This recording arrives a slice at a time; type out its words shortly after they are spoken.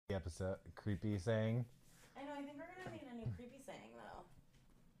episode creepy saying. I know, I think we're going to need a new creepy saying, though.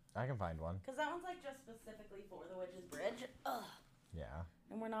 I can find one. Because that one's, like, just specifically for the Witch's Bridge. Ugh. Yeah.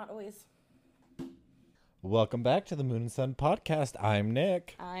 And we're not always... Welcome back to the Moon and Sun podcast. I'm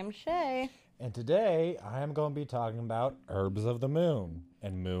Nick. I'm Shay. And today I am going to be talking about herbs of the moon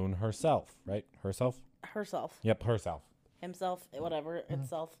and Moon herself, right? Herself? Herself. Yep, herself. Himself, whatever,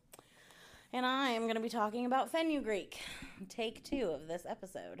 itself. And I am going to be talking about fenugreek. Take 2 of this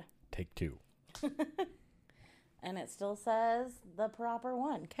episode. Take 2. And it still says the proper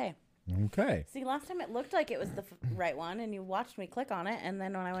one. Okay. Okay. See, last time it looked like it was the right one, and you watched me click on it, and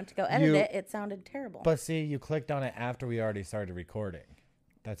then when I went to go edit it, it sounded terrible. But see, you clicked on it after we already started recording.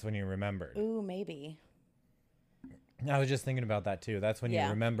 That's when you remembered. Ooh, maybe. I was just thinking about that too. That's when you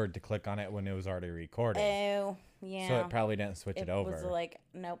remembered to click on it when it was already recording. Oh, yeah. So it probably didn't switch it over. It was like,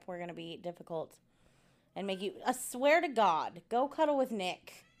 nope, we're going to be difficult and make you... I swear to God, go cuddle with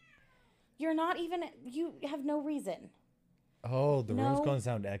Nick. You're not even... You have no reason. Oh, the room's going to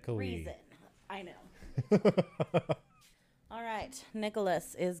sound echoey. Reason. I know. All right.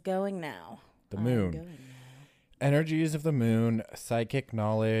 Nicholas is going now. The moon. Energies of the moon, psychic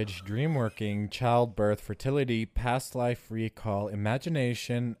knowledge, dream working, childbirth, fertility, past life recall,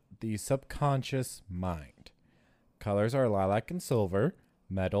 imagination, the subconscious mind. Colors are lilac and silver,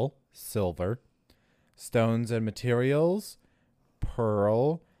 metal, silver. Stones and materials,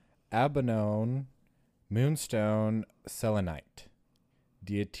 pearl, abalone, moonstone, selenite.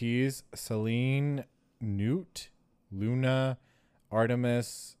 Deities, Selene, Newt, Luna,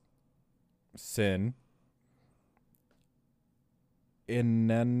 Artemis, Sin.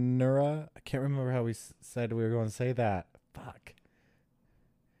 Inanura. I can't remember how we said we were going to say that. Fuck.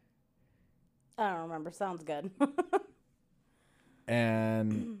 I don't remember. Sounds good.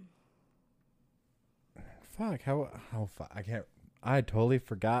 And fuck, how I totally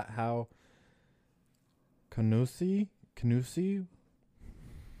forgot how Canusi?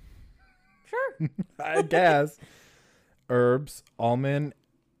 Sure. I guess. Herbs, almond,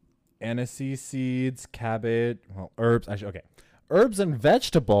 aniseed seeds, cabbage, herbs, okay. Herbs and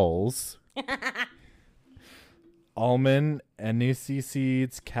vegetables. Almond, aniseed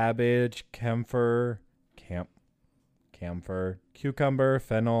seeds, cabbage, camphor, cucumber,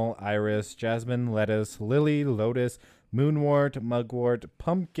 fennel, iris, jasmine, lettuce, lily, lotus, moonwort, mugwort,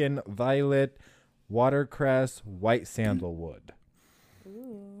 pumpkin, violet, watercress, white sandalwood.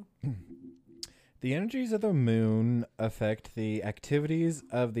 Ooh. The energies of the moon affect the activities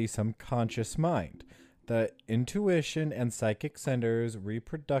of the subconscious mind, the intuition and psychic centers,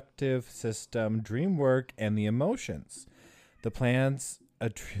 reproductive system, dream work, and the emotions. The plants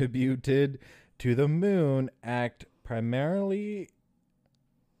attributed to the moon act primarily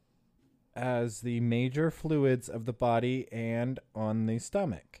as the major fluids of the body and on the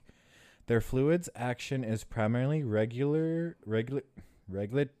stomach. Their fluids action is primarily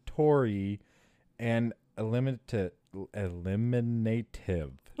regulatory and eliminative.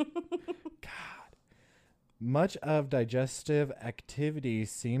 God. Much of digestive activity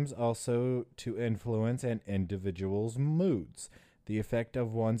seems also to influence an individual's moods. The effect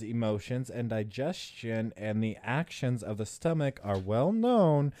of one's emotions and digestion and the actions of the stomach are well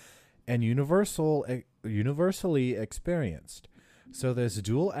known and universally experienced. So this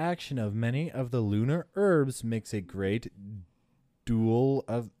dual action of many of the lunar herbs makes a great deal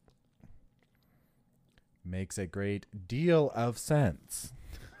of sense.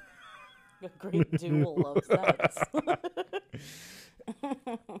 A great deal of sense.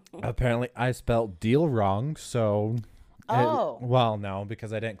 Apparently, I spelled deal wrong, so... well, no,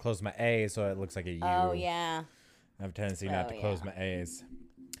 because I didn't close my A, so it looks like a U. Oh, yeah. I have a tendency not to close my A's.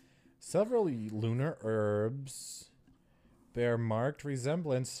 Several lunar herbs bear marked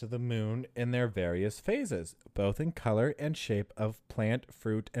resemblance to the moon in their various phases, both in color and shape of plant,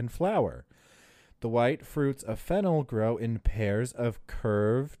 fruit, and flower. The white fruits of fennel grow in pairs of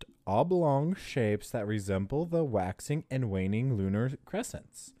curved, oblong shapes that resemble the waxing and waning lunar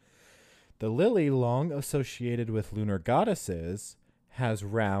crescents. The lily, long associated with lunar goddesses, has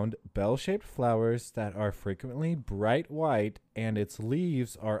round, bell-shaped flowers that are frequently bright white, and its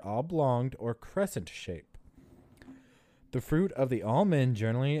leaves are oblong or crescent-shaped. The fruit of the almond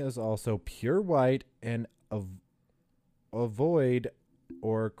generally is also pure white and ovoid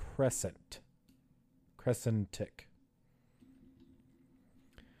or crescentic.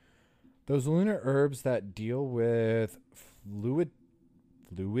 Those lunar herbs that deal with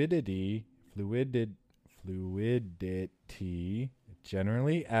fluidity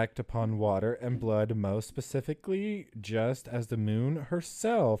generally act upon water and blood, most specifically, just as the moon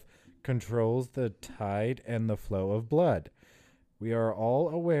herself controls the tide and the flow of blood. We are all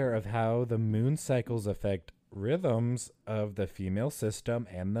aware of how the moon cycles affect rhythms of the female system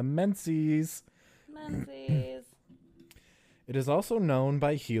and the menses. Menses. It is also known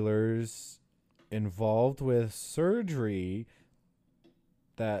by healers involved with surgery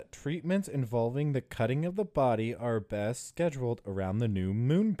that treatments involving the cutting of the body are best scheduled around the new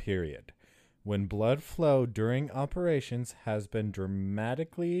moon period, when blood flow during operations has been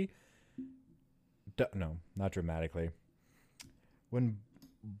when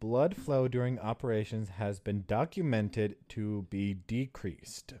blood flow during operations has been documented to be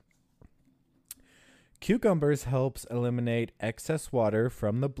decreased. Cucumbers helps eliminate excess water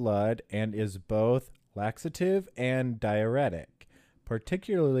from the blood and is both laxative and diuretic,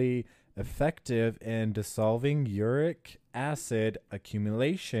 particularly effective in dissolving uric acid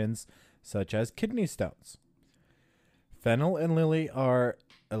accumulations such as kidney stones. Fennel and lily are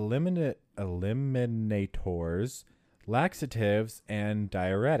eliminators, laxatives, and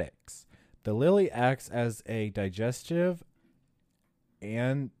diuretics. The lily acts as a digestive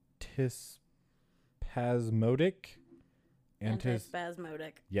antispasmodic.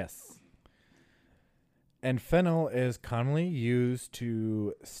 Yes. And fennel is commonly used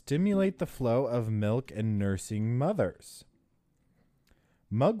to stimulate the flow of milk in nursing mothers.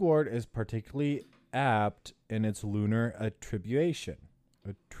 Mugwort is particularly apt in its lunar attribution.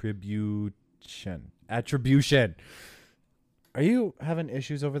 Are you having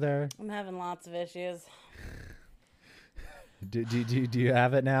issues over there? I'm having lots of issues. Do you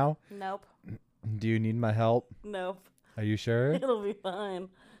have it now? Nope. Do you need my help? Nope. Are you sure? It'll be fine.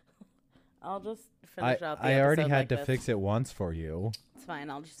 I'll just finish out the episode. I already had to fix it once for you. It's fine.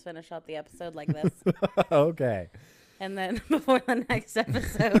 I'll just finish out the episode like this. Okay. And then before the next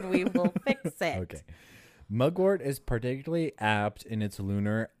episode, we will fix it. Okay. Mugwort is particularly apt in its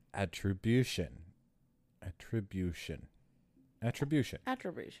lunar attribution.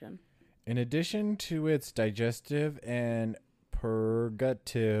 In addition to its digestive and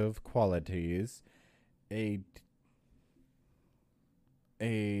purgative qualities, a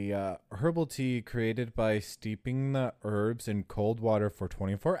herbal tea created by steeping the herbs in cold water for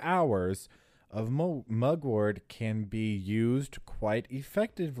 24 hours of mugwort can be used quite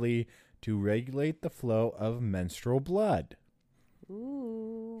effectively to regulate the flow of menstrual blood.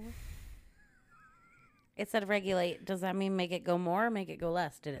 Ooh. It said regulate. Does that mean make it go more or make it go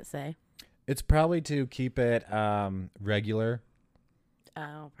less, did it say? It's probably to keep it regular.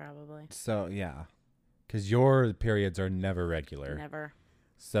 Oh, probably. So, yeah. Because your periods are never regular. Never.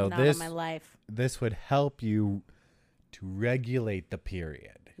 So Not in my life. This would help you to regulate the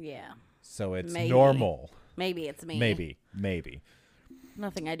period. Yeah. So it's normal. Maybe it's me. Maybe.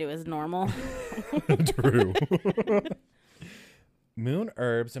 Nothing I do is normal. True. Moon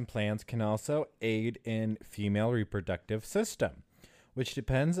herbs and plants can also aid in female reproductive system, which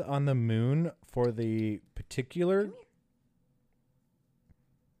depends on the moon for the particular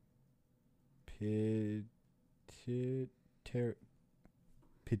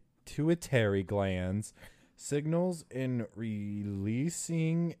pituitary glands, signals in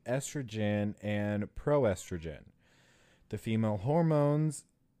releasing estrogen and proestrogen. The female hormones,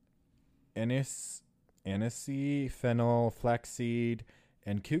 aniseed, fennel, flaxseed,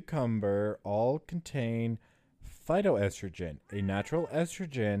 and cucumber all contain phytoestrogen, a natural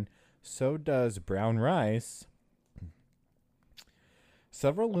estrogen. So does brown rice.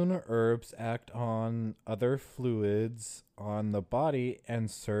 Several lunar herbs act on other fluids on the body and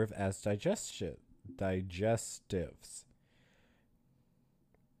serve as digestives.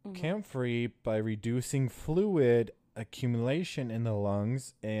 Camphor by reducing fluid accumulation in the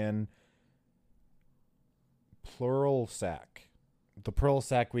lungs, and pleural sac. The pleural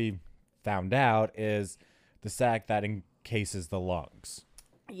sac, we found out, is the sac that encases the lungs.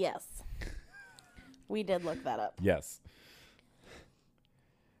 Yes. We did look that up. Yes.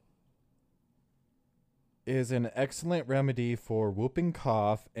 Is an excellent remedy for whooping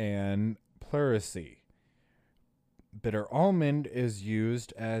cough and pleurisy. Bitter almond is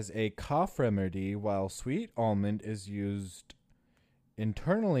used as a cough remedy, while sweet almond is used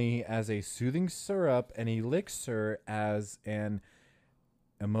internally as a soothing syrup and elixir as an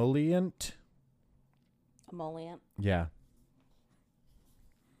emollient. Emollient? Yeah.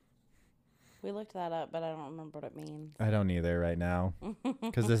 We looked that up, but I don't remember what it means. I don't either right now.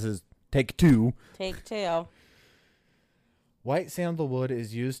 Because this is take two. Take two. White sandalwood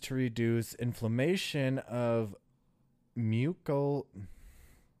is used to reduce inflammation of mucosal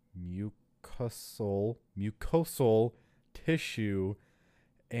tissue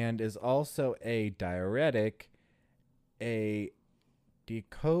and is also a diuretic. A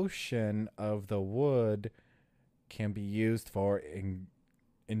decoction of the wood can be used for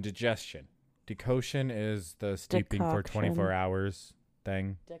indigestion. Decoction is the steeping for 24 hours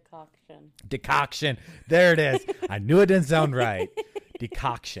thing. Decoction. There it is. I knew it didn't sound right.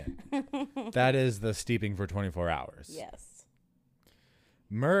 Decoction. That is the steeping for 24 hours. Yes.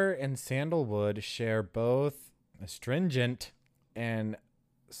 Myrrh and sandalwood share both astringent and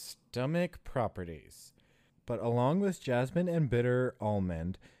stomach properties. But along with jasmine and bitter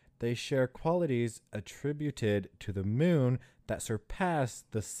almond, they share qualities attributed to the moon that surpass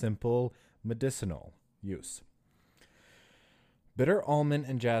the simple medicinal use. Bitter almond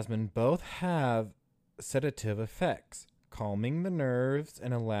and jasmine both have sedative effects, calming the nerves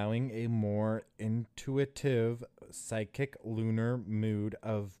and allowing a more intuitive psychic lunar mood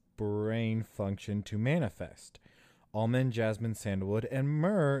of brain function to manifest. Almond, jasmine, sandalwood, and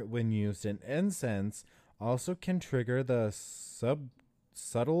myrrh, when used in incense, also can trigger the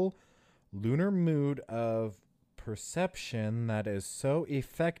subtle lunar mood of perception that is so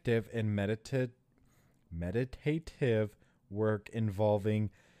effective in meditative work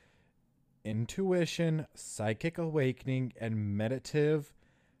involving intuition, psychic awakening, and meditative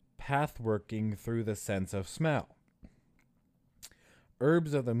path working through the sense of smell.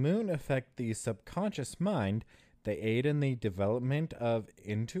 Herbs of the moon affect the subconscious mind. They aid in the development of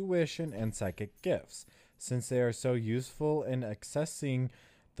intuition and psychic gifts. Since they are so useful in accessing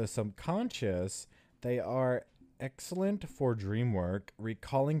the subconscious, they are excellent for dream work,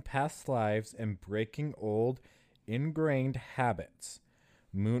 recalling past lives, and breaking old, ingrained habits.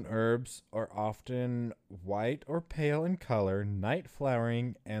 Moon herbs are often white or pale in color, night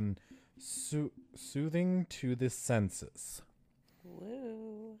flowering, and soothing to the senses.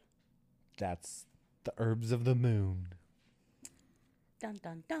 Woo. That's the herbs of the moon. Dun,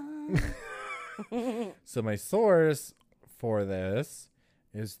 dun, dun. So my source for this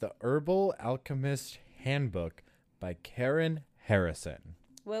is the Herbal Alchemist Handbook by Karen Harrison.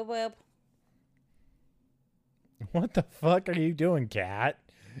 Whoop, whoop. What the fuck are you doing, cat?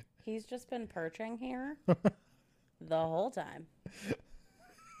 He's just been perching here the whole time.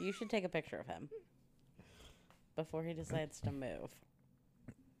 You should take a picture of him before he decides to move.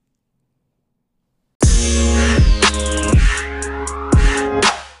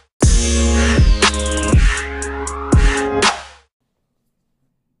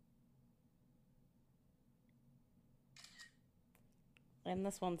 And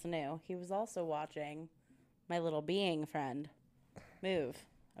this one's new. He was also watching my little being friend move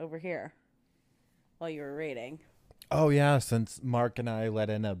over here while you were reading. Oh, yeah, since Mark and I let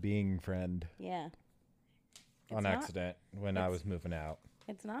in a being friend. Yeah. On accident when I was moving out.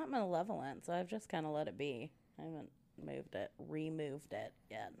 It's not malevolent, so I've just kind of let it be. I haven't removed it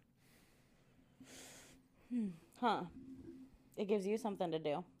yet. Huh. It gives you something to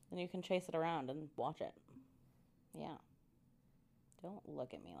do, and you can chase it around and watch it. Yeah. Don't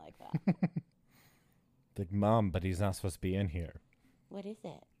look at me like that. Like, Mom, but he's not supposed to be in here. What is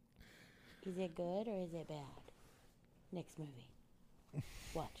it? Is it good or is it bad? Next movie.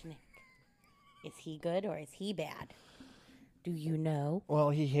 Watch Nick. Is he good or is he bad? Do you know?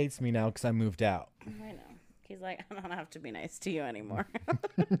 Well, he hates me now because I moved out. I know. He's like, I don't have to be nice to you anymore.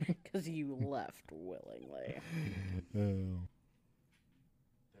 Because you left willingly. Oh.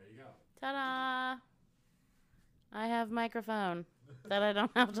 There you go. Ta-da! I have microphone that I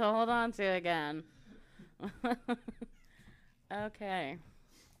don't have to hold on to again. Okay.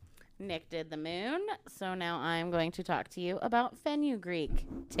 Nick did the moon, so now I'm going to talk to you about fenugreek.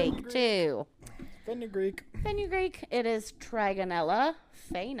 Take 2. Fenugreek. Fenugreek, it is Trigonella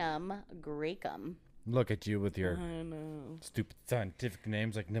phainum graecum. Look at you with your stupid scientific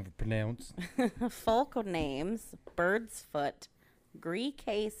names I can never pronounce. Folk names, bird's foot, Greek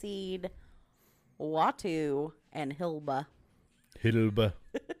hayseed, Watu, and Hilba. Hilba.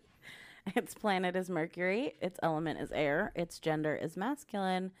 Its planet is Mercury. Its element is air. Its gender is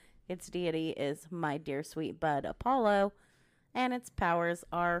masculine. Its deity is my dear sweet bud Apollo. And its powers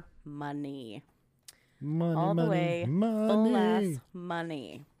are money. Money, all the money, way, money. full ass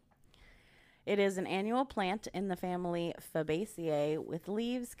money. It is an annual plant in the family Fabaceae with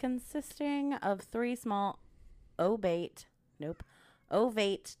leaves consisting of 3 small ovate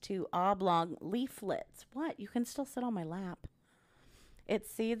to oblong leaflets. What? You can still sit on my lap. Its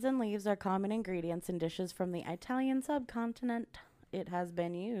seeds and leaves are common ingredients in dishes from the Italian subcontinent. It has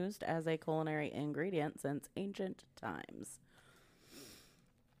been used as a culinary ingredient since ancient times.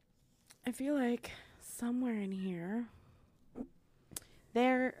 I feel like somewhere in here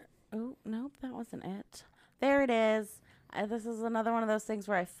oh, nope, that wasn't it. There it is. This is another one of those things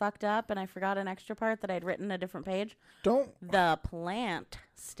where I fucked up and I forgot an extra part that I'd written a different page. The plant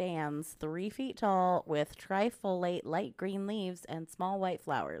stands 3 feet tall with trifoliate light green leaves and small white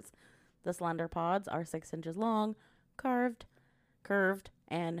flowers. The slender pods are 6 inches long, curved,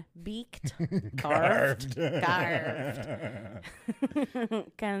 and beaked. Carved.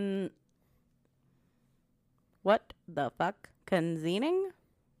 What the fuck? Concening?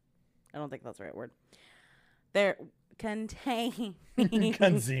 I don't think that's the right word. They're containing.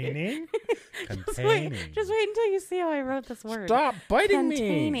 Concening? Containing. Just wait until you see how I wrote this word. Stop biting me.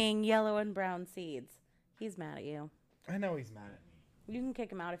 Containing yellow and brown seeds. He's mad at you. I know he's mad at me. You can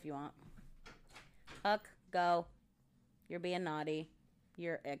kick him out if you want. Huck, go. You're being naughty.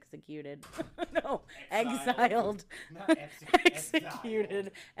 You're executed. No, exiled. Not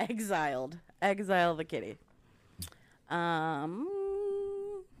Executed. Exiled. Exile the kitty.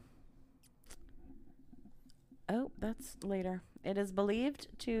 Oh, that's later. It is believed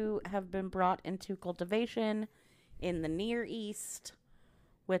to have been brought into cultivation in the Near East,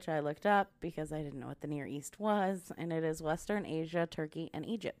 which I looked up because I didn't know what the Near East was, and it is Western Asia, Turkey, and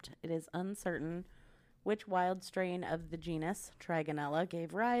Egypt. It is uncertain which wild strain of the genus Trigonella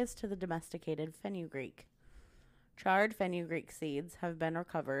gave rise to the domesticated fenugreek. Charred fenugreek seeds have been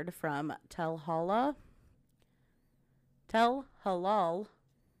recovered from Tel Halal,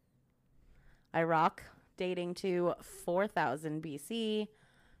 Iraq, dating to 4000 BC.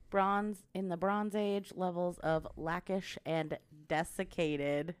 In the Bronze Age, levels of lackish and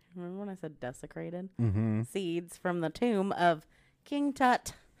desiccated. Remember when I said desecrated? Mm-hmm. Seeds from the tomb of King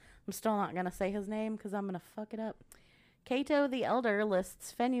Tut. I'm still not going to say his name because I'm going to fuck it up. Cato the Elder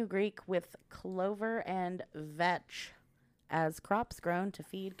lists fenugreek with clover and vetch as crops grown to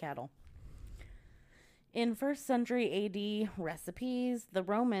feed cattle. In 1st century AD recipes, the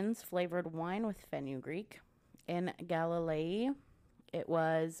Romans flavored wine with fenugreek. In Galilee, it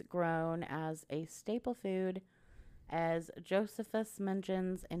was grown as a staple food, as Josephus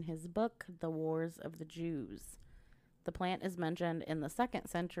mentions in his book, The Wars of the Jews. The plant is mentioned in the 2nd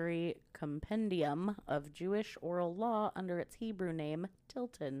century compendium of Jewish oral law under its Hebrew name,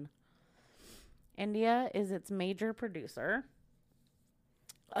 Tilton. India is its major producer.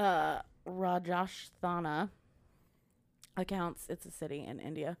 Rajasthana it's a city in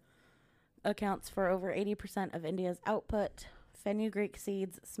India, accounts for over 80% of India's output. Fenugreek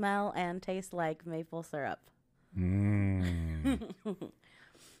seeds smell and taste like maple syrup.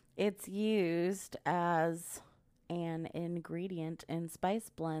 It's used as an ingredient in spice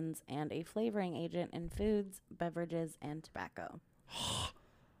blends and a flavoring agent in foods, beverages, and tobacco.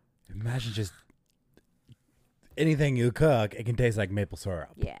 Imagine just anything you cook, it can taste like maple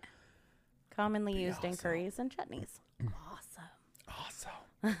syrup. Yeah. Commonly used in curries and chutneys.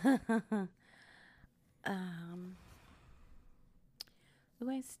 Awesome.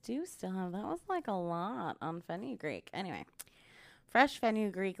 I do still have, that was like a lot on fenugreek. Anyway, fresh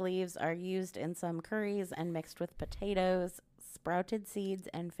fenugreek leaves are used in some curries and mixed with potatoes. Sprouted seeds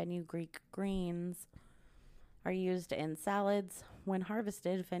and fenugreek greens are used in salads. When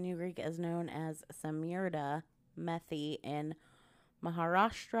harvested, fenugreek is known as Samirda methi in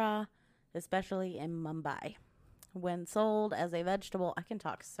Maharashtra, especially in Mumbai. When sold as a vegetable, I can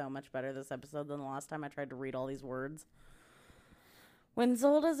talk so much better this episode than the last time I tried to read all these words. When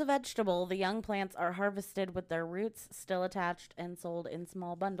sold as a vegetable, the young plants are harvested with their roots still attached and sold in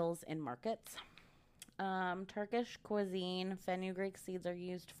small bundles in markets. Turkish cuisine, fenugreek seeds are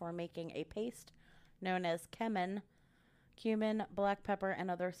used for making a paste known as kemen. Cumin, black pepper, and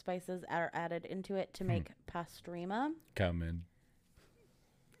other spices are added into it to make pastrima. Cumin.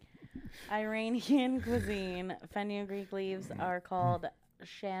 Iranian cuisine, fenugreek leaves are called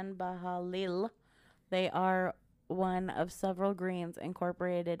shanbahalil. They are one of several greens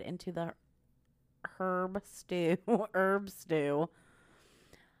incorporated into the herb stew.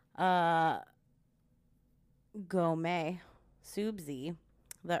 Gome subzi,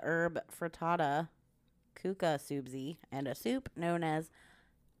 the herb frittata, kuka subzi, and a soup known as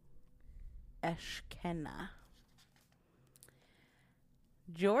eshkena.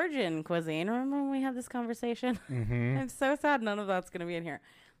 Georgian cuisine. Remember when we had this conversation? Mm-hmm. I'm so sad none of that's going to be in here.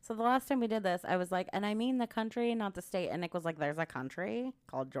 So the last time we did this, I was like, and I mean the country, not the state. And Nick was like, there's a country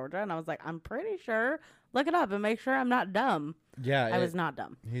called Georgia. And I was like, I'm pretty sure. Look it up and make sure I'm not dumb. Yeah. I was not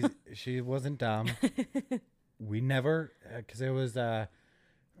dumb. She wasn't dumb. We never, because it was,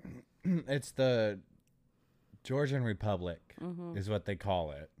 it's the Georgian Republic is what they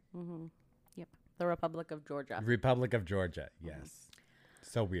call it. Mm-hmm. Yep. The Republic of Georgia. Republic of Georgia. Yes.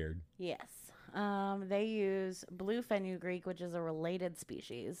 So weird. Yes. They use blue fenugreek, which is a related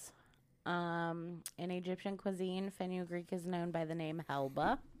species, In Egyptian cuisine, fenugreek is known by the name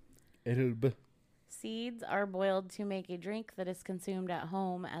helba. Elb. Seeds are boiled to make a drink that is consumed at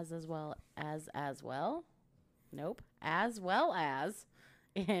home as well as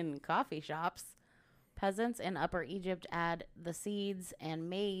in coffee shops. Peasants in Upper Egypt add the seeds and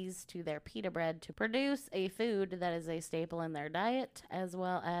maize to their pita bread to produce a food that is a staple in their diet, as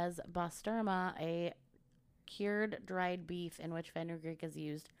well as basturma, a cured dried beef in which fenugreek is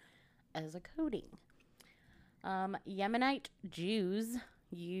used as a coating. Yemenite Jews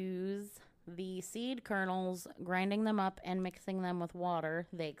use the seed kernels, grinding them up and mixing them with water.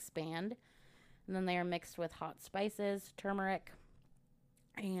 They expand, and then they are mixed with hot spices, turmeric,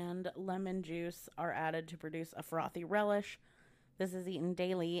 and lemon juice are added to produce a frothy relish. This is eaten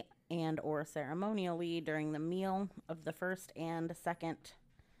daily and or ceremonially during the meal of the first and second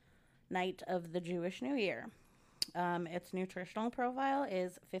night of the Jewish New Year. Its nutritional profile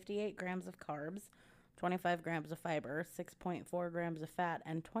is 58 grams of carbs, 25 grams of fiber, 6.4 grams of fat,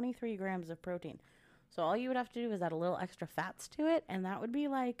 and 23 grams of protein. So all you would have to do is add a little extra fats to it, and that would be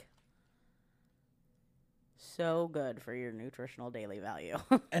like so good for your nutritional daily value.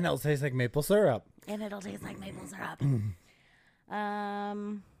 And it'll taste like maple syrup.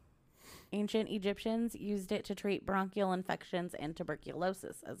 Ancient Egyptians used it to treat bronchial infections and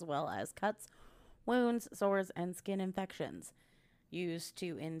tuberculosis, as well as cuts, wounds, sores, and skin infections. Used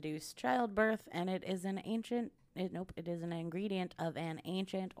to induce childbirth, and it is an ingredient of an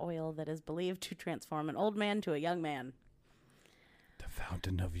ancient oil that is believed to transform an old man to a young man. The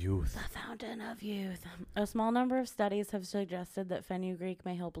fountain of youth. The fountain of youth. A small number of studies have suggested that fenugreek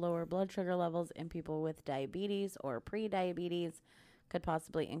may help lower blood sugar levels in people with diabetes or pre-diabetes, could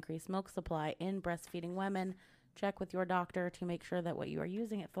possibly increase milk supply in breastfeeding women. Check with your doctor to make sure that what you are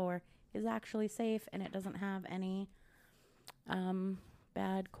using it for is actually safe and it doesn't have any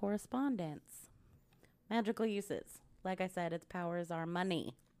bad correspondence. Magical uses. Like I said, its powers are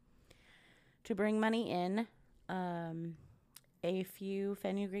money. To bring money in, a few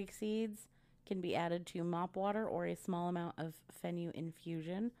fenugreek seeds can be added to mop water or a small amount of fenu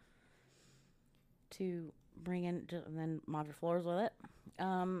infusion to bring in, and then mop your floors with it.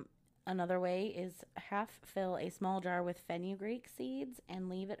 Another way is half fill a small jar with fenugreek seeds and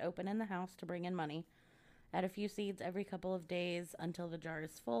leave it open in the house to bring in money. Add a few seeds every couple of days until the jar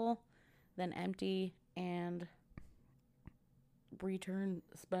is full, then empty and return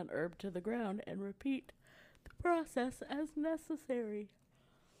spent herb to the ground and repeat the process as necessary.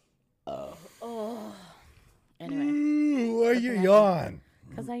 Anyway. Why you yawn?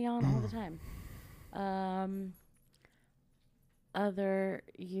 Because I yawn all the time. Other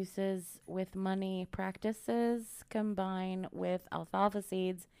uses with money practices combine with alfalfa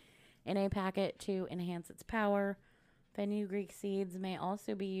seeds in a packet to enhance its power. Fenugreek seeds may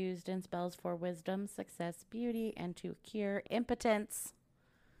also be used in spells for wisdom, success, beauty, and to cure impotence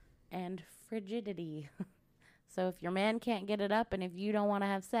and frigidity. So if your man can't get it up and if you don't want to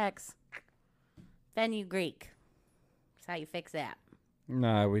have sex, fenugreek. That's how you fix that.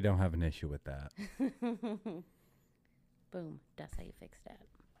 No, we don't have an issue with that. Boom. That's how you fix that.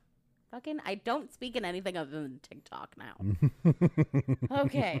 Fucking, I don't speak in anything other than TikTok now.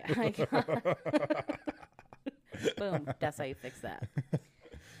 Okay. Boom. That's how you fix that.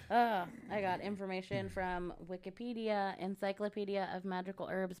 I got information from Wikipedia, Encyclopedia of Magical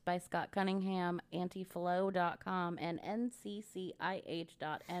Herbs by Scott Cunningham, antiflow.com, and nccih.nih.gov.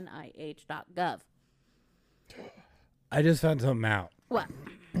 I just found something out. What?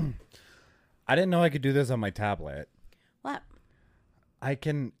 I didn't know I could do this on my tablet. What? I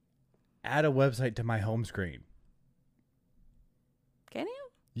can add a website to my home screen. Can you?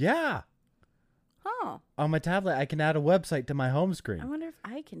 Yeah. Oh. On my tablet, I can add a website to my home I screen. wonder if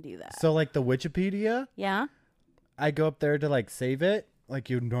I can do that. So, like the Wikipedia, Yeah? I go up there to like save it, like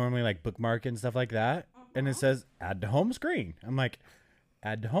you normally like bookmark and stuff like that, and it says add to home screen. I'm like,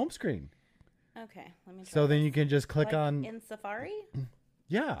 add to home screen. Okay. Let me try So then this. you can just click Like on. in Safari?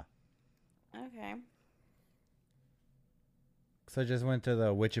 Yeah. Okay. So I just went to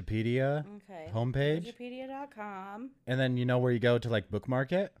the Wikipedia Okay. homepage, Wikipedia.com. and then you know where you go to like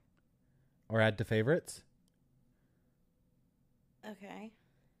bookmark it or add to favorites. Okay.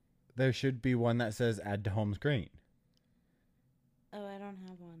 There should be one that says add to home screen. Oh, I don't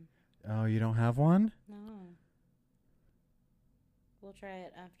have one. Oh, you don't have one? No. We'll try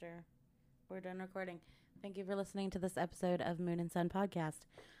it after we're done recording. Thank you for listening to this episode of Moon and Sun Podcast.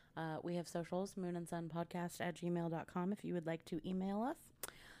 We have socials, moonandsunpodcast@gmail.com if you would like to email us.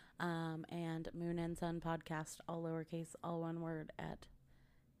 And Moon and Sun Podcast, all lowercase, all one word, at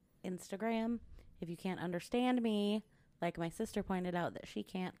Instagram. If you can't understand me, like my sister pointed out that she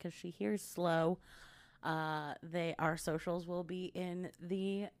can't because she hears slow. Our socials will be in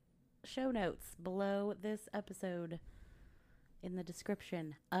the show notes below this episode in the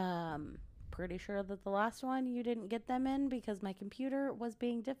description. Pretty sure that the last one you didn't get them in because my computer was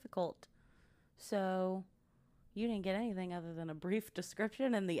being difficult. So you didn't get anything other than a brief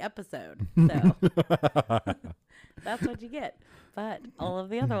description in the episode. So that's what you get. But all of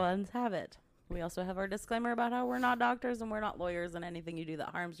the other ones have it. We also have our disclaimer about how we're not doctors and we're not lawyers, and anything you do that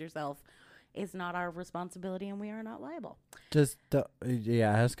harms yourself is not our responsibility and we are not liable. Just,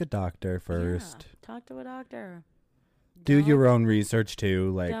 ask a doctor first. Yeah, talk to a doctor. Do your own research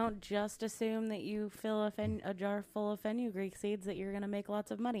too. Don't just assume that you fill a jar full of fenugreek seeds that you're going to make lots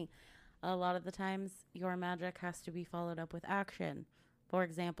of money. A lot of the times your magic has to be followed up with action. For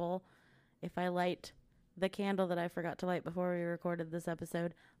example, if I light the candle that I forgot to light before we recorded this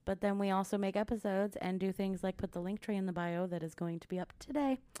episode, but then we also make episodes and do things like put the link tree in the bio that is going to be up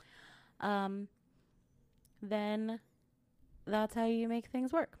today, then that's how you make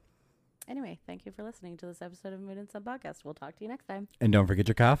things work. Anyway, thank you for listening to this episode of Moon and Sun Podcast. We'll talk to you next time. And don't forget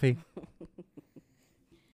your coffee.